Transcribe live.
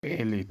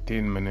Barely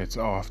 10 minutes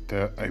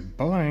after a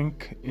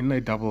blank in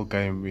a double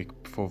game week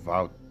for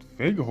Wout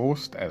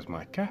Weghorst as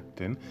my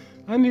captain,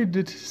 I needed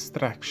a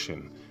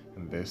distraction,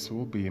 and this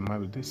will be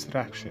my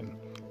distraction.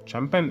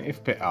 Champion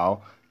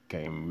FPL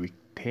game week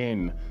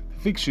 10. The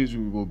fixtures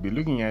we will be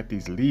looking at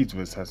is Leeds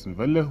vs Aston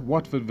Villa,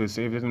 Watford vs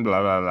Everton,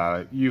 blah blah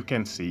blah. You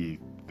can see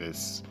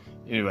this.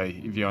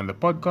 Anyway, if you're on the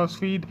podcast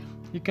feed,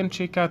 you can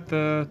check out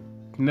the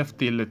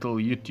nifty little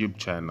YouTube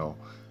channel.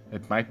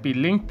 It might be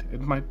linked,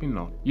 it might be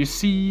not. You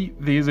see,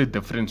 there's a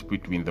difference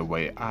between the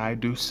way I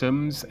do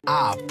Sims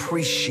I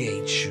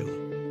appreciate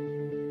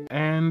you.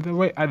 and the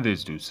way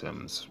others do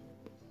Sims.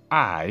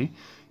 I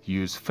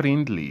use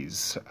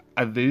friendlies,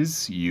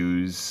 others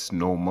use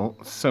normal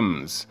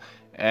Sims.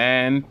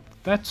 And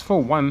that's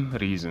for one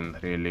reason,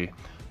 really.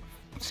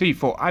 See,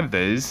 for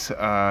others,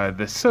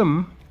 the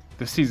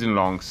season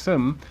long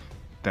Sim,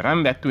 they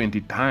run that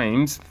 20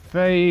 times,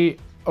 they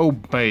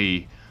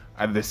obey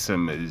other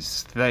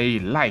simmers. They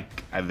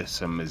like other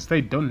simmers.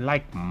 They don't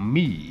like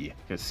me.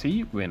 You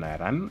see, when I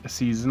run a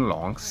season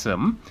long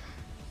sim,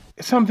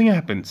 something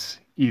happens.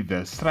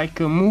 Either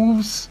striker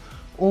moves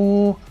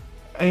or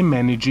a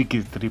manager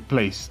gets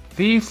replaced.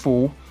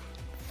 Therefore,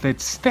 the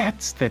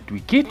stats that we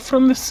get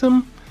from the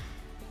sim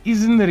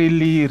isn't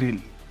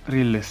really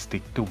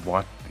realistic to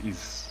what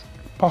is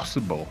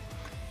possible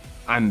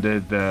under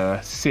the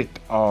set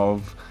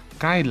of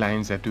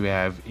guidelines that we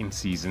have in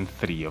season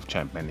 3 of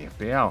Champion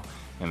FPL.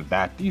 And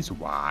that is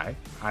why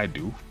I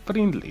do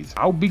friendlies.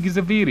 How big is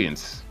the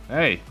variance?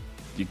 Hey,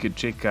 you could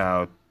check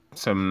out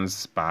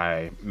Sims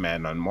by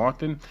Man on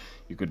Martin.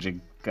 You could check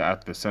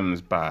out the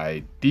Sims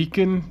by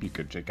Deacon. You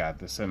could check out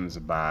the Sims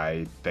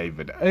by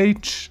David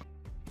H.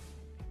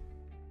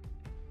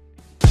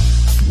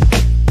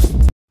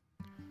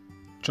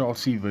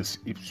 Chelsea vs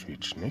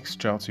Ipswich. Next,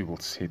 Chelsea will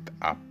set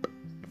up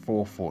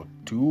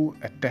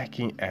 4-4-2,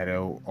 attacking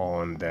arrow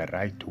on the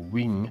right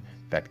wing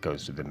that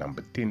goes to the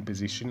number 10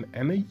 position,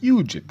 and a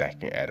huge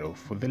attacking arrow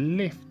for the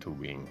left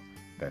wing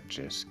that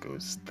just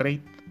goes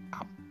straight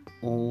up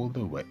all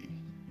the way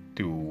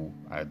to,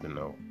 I don't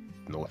know,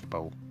 North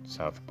Pole,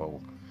 South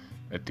Pole.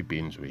 It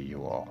depends where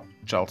you are.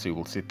 Chelsea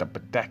will set up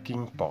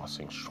attacking,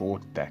 passing,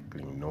 short,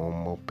 tackling,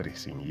 normal,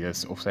 pressing.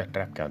 Yes, offside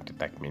trap,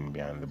 counter-attack, men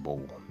behind the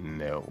ball.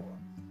 No.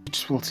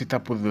 Which will set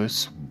up with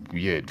this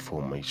weird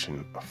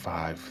formation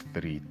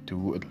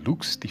 5-3-2. It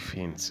looks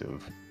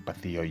defensive, but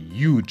there are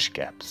huge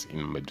gaps in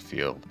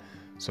midfield.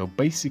 So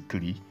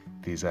basically,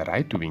 there's a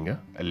right winger,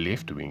 a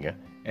left winger,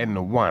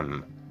 and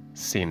one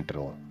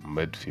central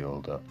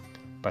midfielder.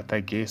 But I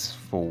guess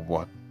for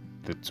what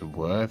it's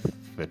worth,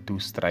 the two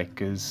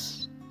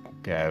strikers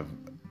have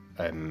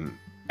an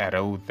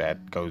arrow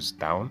that goes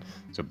down.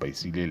 So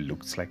basically, it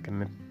looks like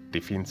a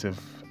defensive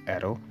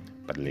arrow.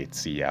 But let's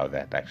see how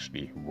that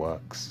actually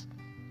works.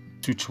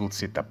 Switch will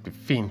set up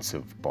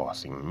defensive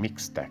passing,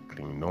 mixed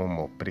tackling,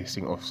 normal,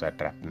 pressing, offside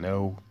trap,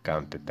 no,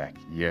 counter-attack,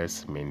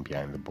 yes, men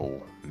behind the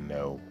ball,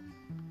 no.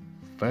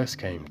 First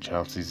game,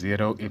 Chelsea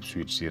 0,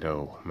 Ipswich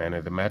 0, man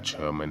of the match,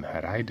 Herman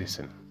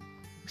Hreiderson.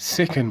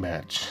 Second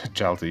match,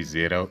 Chelsea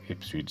 0,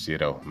 Ipswich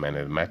 0, man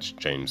of the match,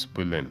 James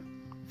Pullen.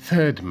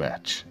 Third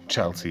match,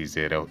 Chelsea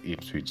 0,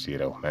 Ipswich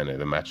 0, man of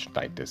the match,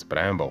 Titus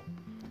Bramble.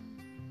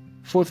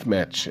 Fourth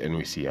match, and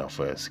we see our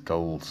first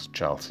goals.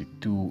 Chelsea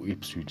 2,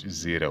 Ipswich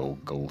 0.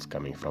 Goals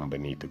coming from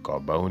Benito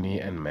Carboni,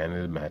 and man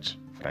of the match,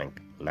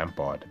 Frank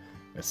Lampard.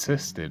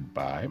 Assisted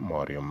by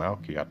Mario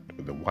Malchiot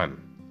with a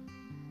 1.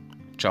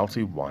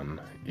 Chelsea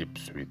 1,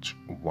 Ipswich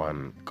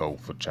 1. Goal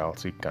for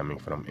Chelsea coming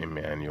from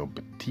Emmanuel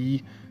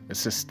Petit.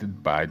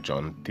 Assisted by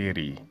John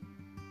Terry.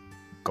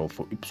 Goal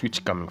for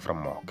Ipswich coming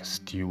from Marcus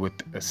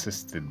Stewart.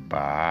 Assisted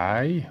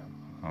by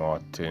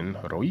Martin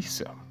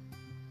Royce.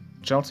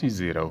 Chelsea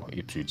 0,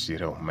 Ipswich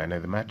 0, man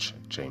of the match,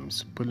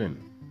 James Pullen.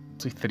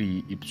 Chelsea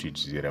 3, Ipswich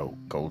 0,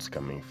 goals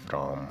coming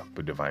from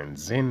Boudewijn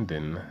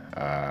Zenden,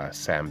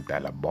 Sam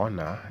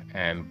Dallabona,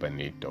 and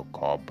Benito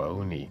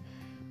Carboni.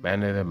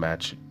 Man of the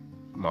match,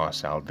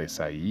 Marcel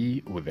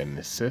Desailly with an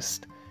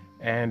assist,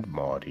 and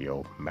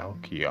Mario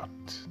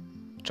Malchiot.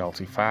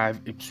 Chelsea 5,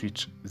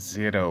 Ipswich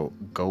 0,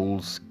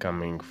 goals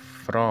coming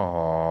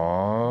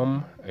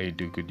from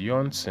Edu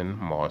Gudjonsson,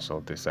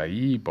 Marcel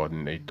Desailly,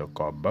 Benito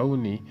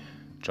Carboni,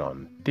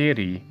 John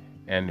Terry,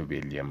 and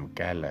William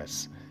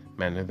Gallas.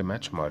 Man of the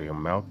match, Mario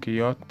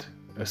Malchiot.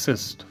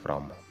 Assist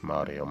from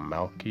Mario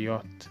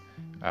Malchiot,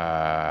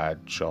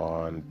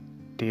 John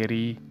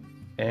Terry,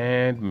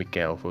 and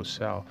Michael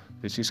Fossel.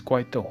 This is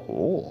quite a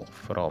haul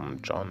from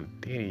John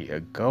Terry.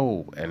 A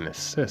goal, an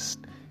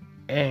assist,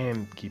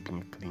 and keeping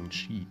a clean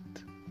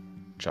sheet.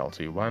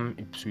 Chelsea 1,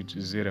 Ipswich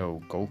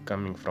 0. Goal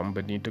coming from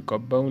Benito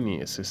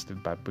Carboni.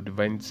 Assisted by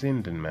Boudewijn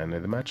Zenden. Man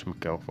of the match,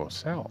 Michael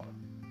Fossel.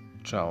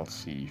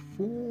 Chelsea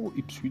 4,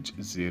 Ipswich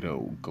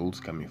 0. Goals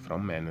coming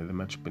from man of the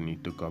match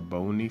Benito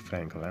Carboni,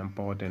 Frank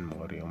Lampard, and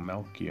Mario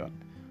Malchiot.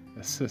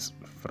 Assist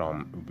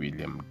from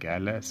William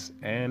Gallas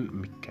and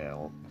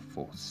Michael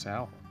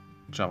Fossel.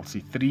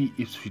 Chelsea 3,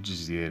 Ipswich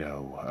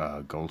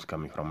 0. Goals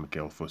coming from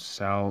Michael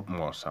Fossel,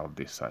 Marcel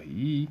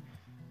Desailly,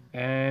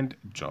 and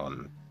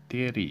John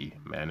Terry.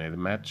 Man of the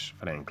match,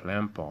 Frank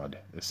Lampard.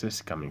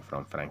 Assist coming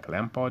from Frank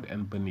Lampard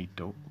and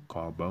Benito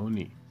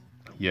Carboni.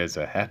 Here's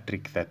a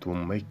hat-trick that will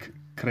make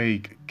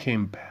Craig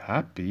Kemp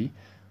happy.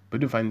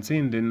 Boede van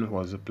Zenden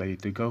was a player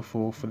to go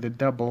for the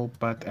double,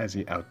 but as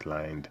he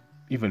outlined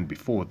even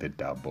before the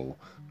double,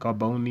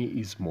 Carboni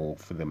is more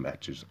for the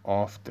matches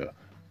after,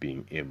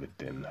 being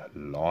Everton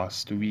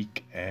last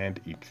week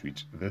and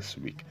Ipswich this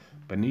week.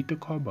 Benito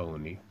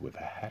Carboni with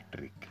a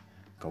hat-trick.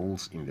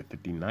 Goals in the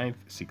 39th,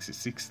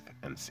 66th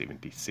and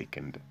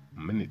 72nd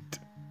minute.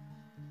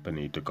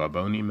 Benito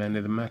Carboni, man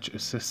of the match.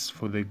 Assists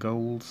for the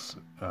goals,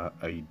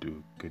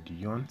 Aidu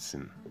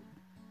Gudjonsson.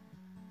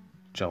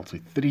 Chelsea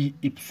 3,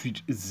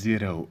 Ipswich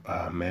 0.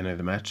 Man of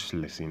the match,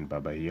 Lesine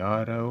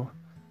Babayaro.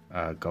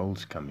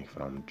 Goals coming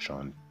from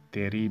John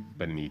Terry,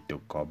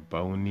 Benito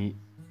Carboni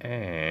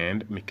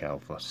and Michael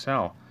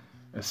Fossel.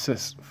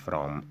 Assists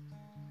from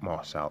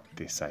Marcel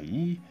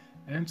Desailly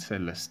and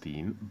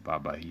Celestine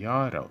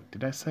Babayaro.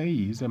 Did I say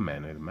he's a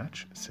man of the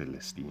match?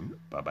 Celestine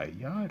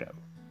Babayaro.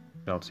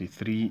 Chelsea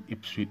 3,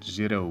 Ipswich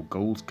 0.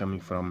 Goals coming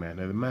from man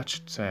of the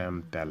match,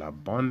 Sam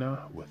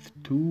Dallabona with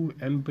 2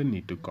 and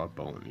Benito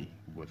Carboni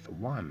with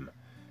 1.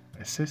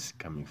 Assists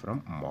coming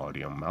from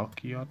Mario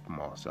Melchiot,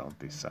 Marcel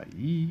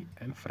Desailly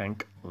and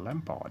Frank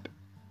Lampard.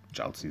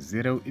 Chelsea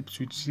 0,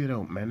 Ipswich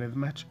 0. Man of the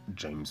match,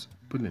 James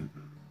Pullen.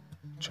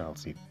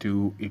 Chelsea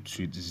 2,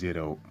 Ipswich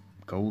 0.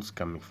 Goals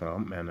coming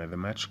from man of the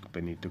match,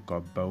 Benito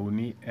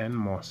Carboni and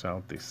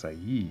Marcel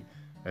Desailly.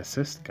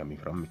 Assist coming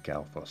from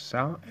Michael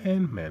Fossel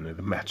and man of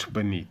the match,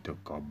 Benito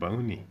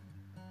Carboni.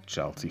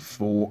 Chelsea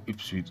 4,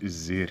 Ipswich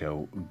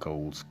 0.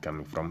 Goals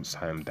coming from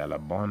Sam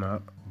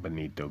Dallabona,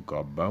 Benito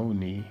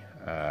Carboni,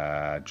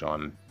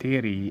 John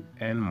Terry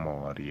and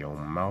Mario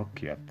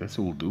Melchiot. This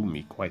will do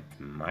me quite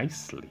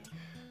nicely.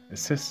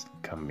 Assist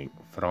coming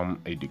from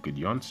Aidu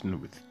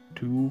Gudjonsson with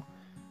 2,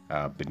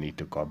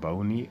 Benito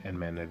Carboni and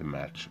man of the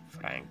match,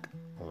 Frank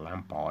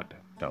Lampard.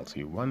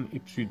 Chelsea 1,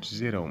 Ipswich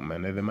 0.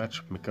 Man of the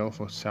match, Michael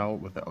Fossel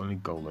with the only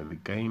goal of the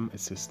game,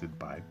 assisted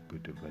by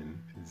Boede van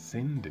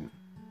Zenden.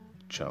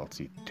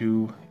 Chelsea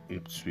 2,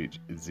 Ipswich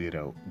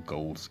 0.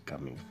 Goals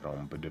coming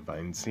from Boede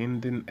van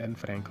Zenden and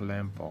Frank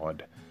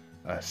Lampard.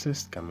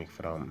 Assist coming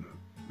from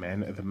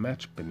man of the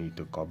match,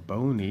 Benito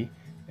Carboni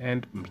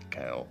and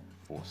Michael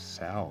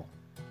Fossel.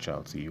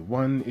 Chelsea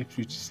 1,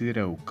 Ipswich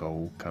 0.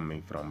 Goal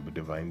coming from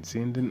Boede van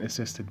Zenden,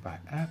 assisted by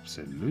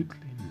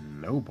absolutely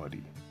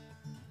nobody.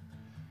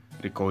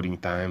 Recording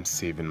time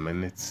 7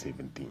 minutes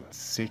 17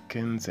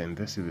 seconds, and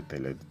this is the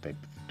Teletype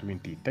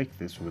 20. Take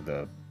this with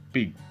a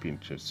big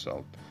pinch of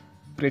salt,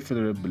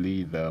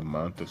 preferably the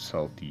amount of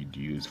salt you'd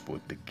use for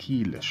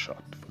tequila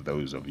shot, for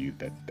those of you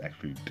that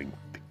actually drink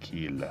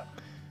tequila.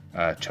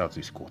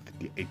 Chelsea scored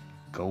 38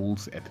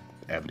 goals at an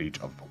average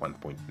of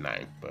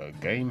 1.9 per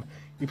game.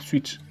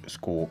 Ipswich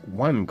score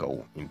 1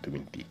 goal in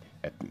 20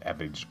 at an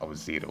average of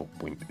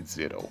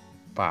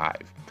 0.05.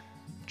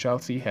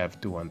 Chelsea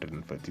have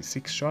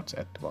 236 shots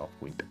at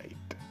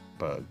 12.8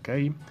 per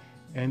game,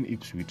 and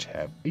Ipswich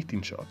have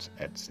 18 shots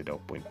at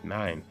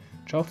 0.9.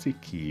 Chelsea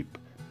keep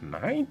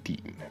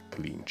 19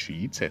 clean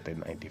sheets at a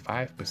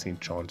 95%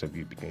 chance of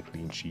keeping a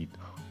clean sheet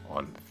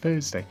on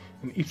Thursday,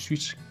 and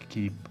Ipswich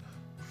keep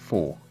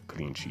 4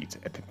 clean sheets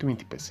at a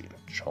 20%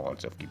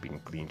 chance of keeping a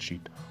clean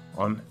sheet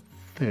on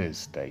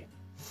Thursday.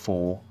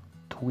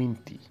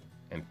 4-20,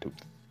 and to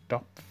the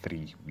top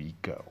 3 we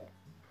go.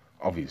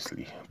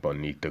 Obviously,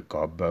 Benito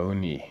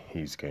Carboni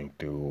is going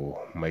to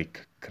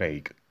make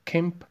Craig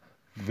Kemp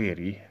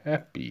very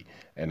happy,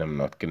 and I'm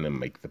not going to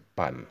make the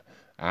pun.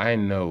 I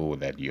know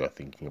that you're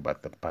thinking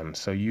about the pun,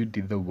 so you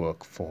did the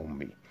work for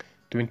me.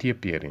 20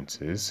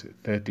 appearances,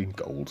 13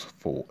 goals,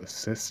 4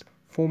 assists,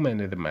 4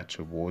 man of the match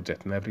awards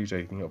at an average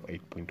rating of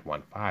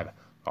 8.15.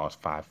 Last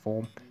 5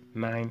 form,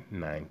 9,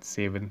 9,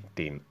 7,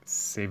 10,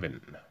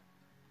 7.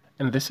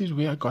 And this is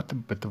where I got a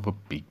bit of a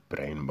big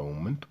brain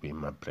moment, where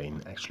my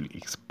brain actually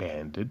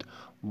expanded.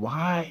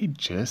 Why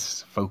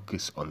just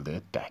focus on the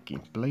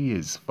attacking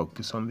players?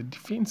 Focus on the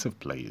defensive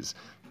players.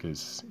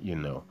 Because, you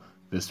know,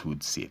 this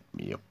would set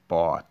me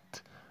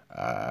apart.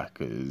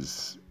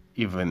 Because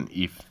even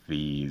if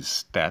these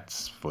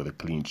stats for the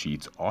clean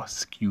sheets are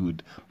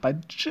skewed by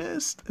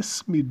just a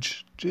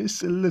smidge,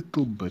 just a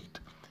little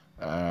bit,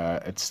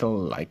 it's still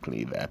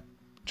likely that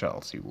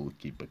Chelsea will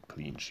keep a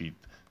clean sheet.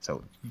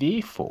 So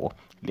therefore,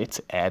 let's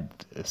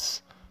add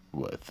this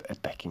with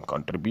attacking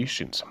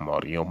contributions.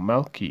 Mario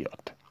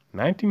Melchiot,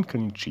 19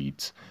 clean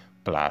sheets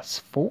plus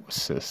 4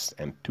 assists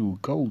and 2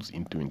 goals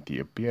in 20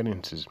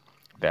 appearances.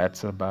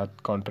 That's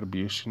about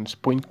contributions,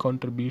 point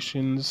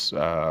contributions,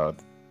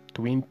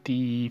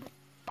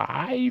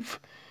 25?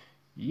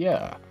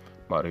 Yeah,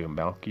 Mario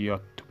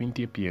Melchiot,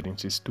 20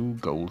 appearances, 2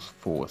 goals,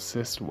 4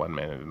 assists, 1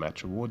 man of the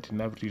match award,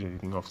 an average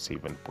rating of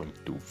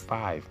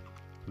 7.25.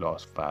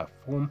 Last 5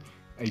 form,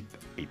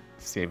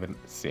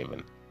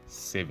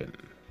 8.8777.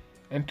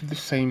 And to the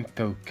same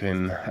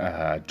token,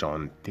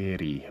 John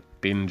Terry,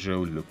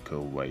 Benjo look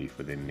away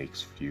for the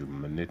next few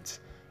minutes,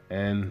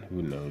 and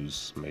who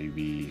knows,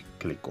 maybe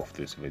click off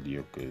this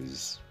video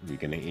because we're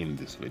gonna end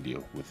this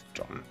video with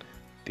John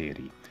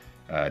Terry.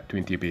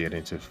 20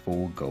 appearances,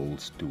 4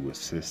 goals, 2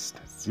 assists,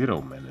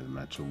 0 man of the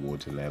match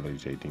awards, an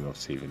average rating of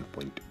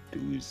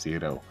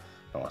 7.20.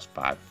 Last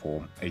 5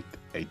 form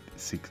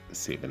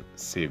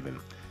 88677.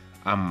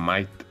 I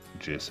might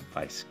just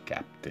vice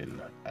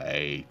captain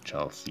a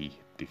Chelsea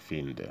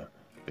defender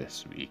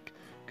this week,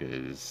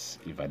 because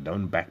if I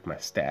don't back my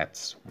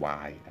stats,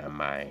 why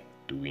am I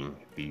doing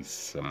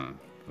these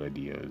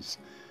videos?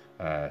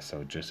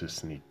 So just a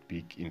sneak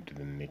peek into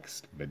the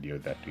next video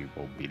that we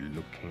will be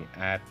looking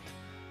at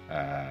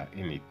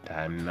any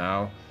time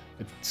now.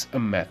 It's a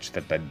match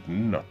that I do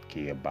not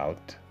care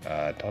about,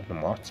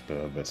 Tottenham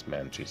Hotspur vs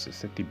Manchester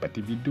City, but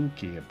if you do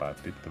care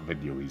about it, the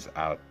video is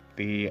out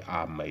there.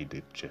 I made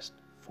it just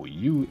for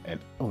you and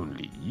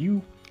only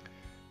you.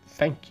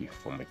 Thank you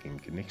for making a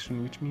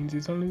connection, which means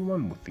there's only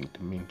one more thing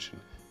to mention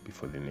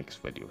before the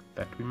next video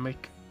that we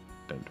make.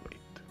 Don't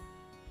wait.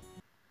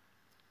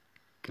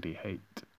 Create.